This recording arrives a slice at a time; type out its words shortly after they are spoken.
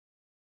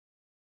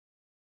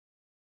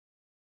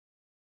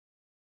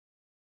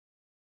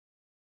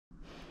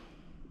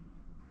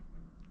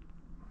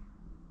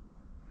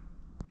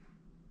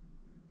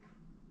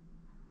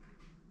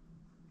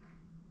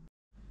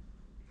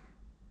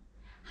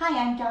Hi,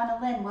 I'm Donna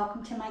Lynne.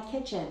 Welcome to my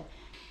kitchen.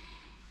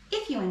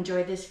 If you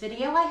enjoyed this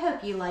video, I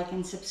hope you like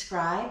and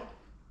subscribe.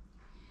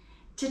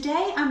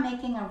 Today I'm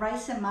making a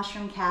rice and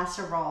mushroom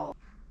casserole.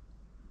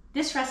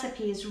 This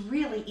recipe is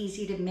really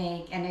easy to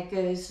make and it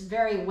goes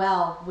very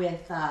well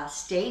with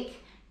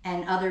steak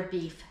and other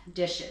beef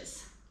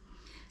dishes.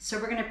 So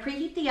we're going to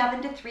preheat the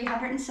oven to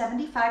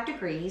 375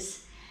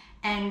 degrees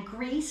and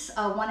grease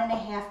a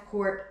 1.5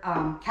 quart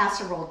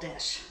casserole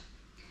dish.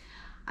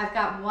 I've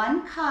got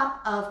 1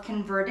 cup of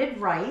converted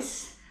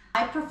rice.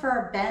 I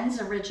prefer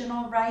Ben's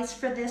original rice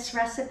for this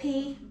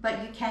recipe,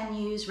 but you can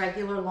use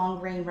regular long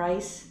grain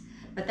rice.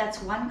 But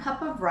that's 1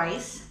 cup of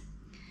rice.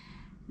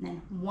 And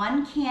then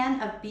 1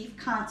 can of beef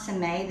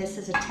consomme. This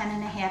is a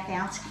 10.5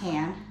 ounce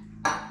can.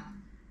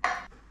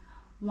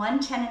 1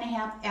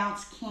 10.5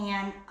 ounce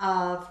can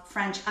of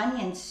French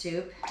onion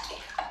soup.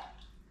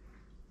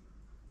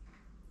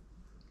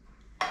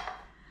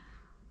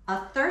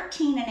 A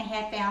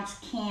 13.5 ounce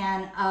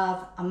can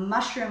of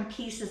mushroom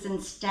pieces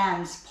and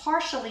stems,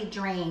 partially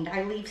drained.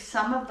 I leave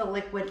some of the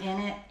liquid in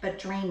it, but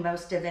drain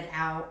most of it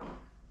out.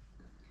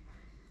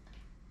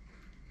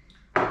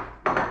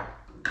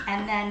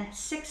 And then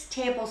 6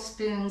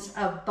 tablespoons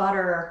of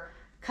butter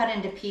cut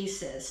into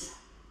pieces.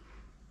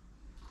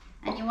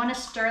 And you want to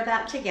stir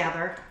that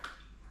together.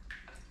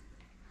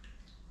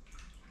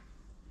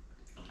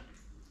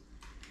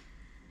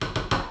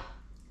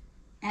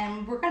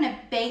 And we're going to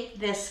bake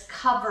this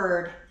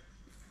covered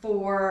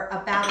for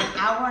about 1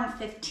 hour and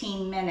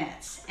 15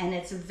 minutes. And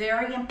it's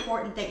very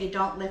important that you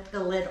don't lift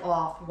the lid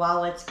off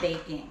while it's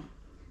baking.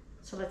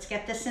 So let's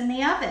get this in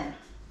the oven.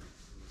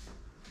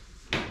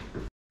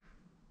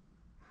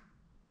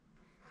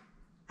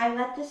 I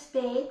let this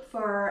bake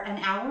for 1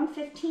 hour and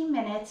 15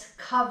 minutes,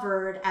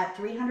 covered at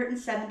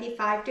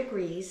 375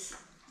 degrees.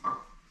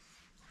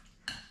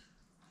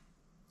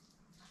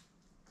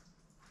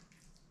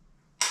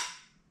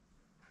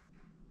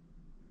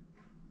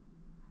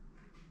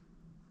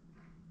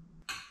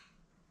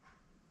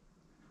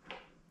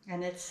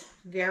 And it's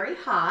very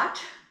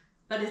hot,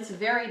 but it's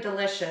very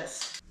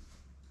delicious.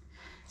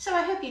 So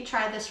I hope you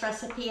try this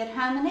recipe at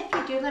home, and if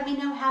you do, let me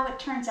know how it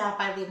turns out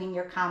by leaving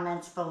your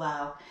comments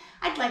below.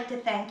 I'd like to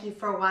thank you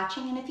for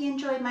watching, and if you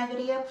enjoyed my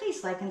video,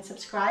 please like and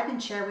subscribe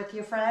and share with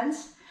your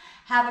friends.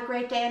 Have a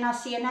great day, and I'll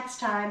see you next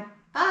time.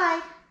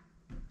 Bye!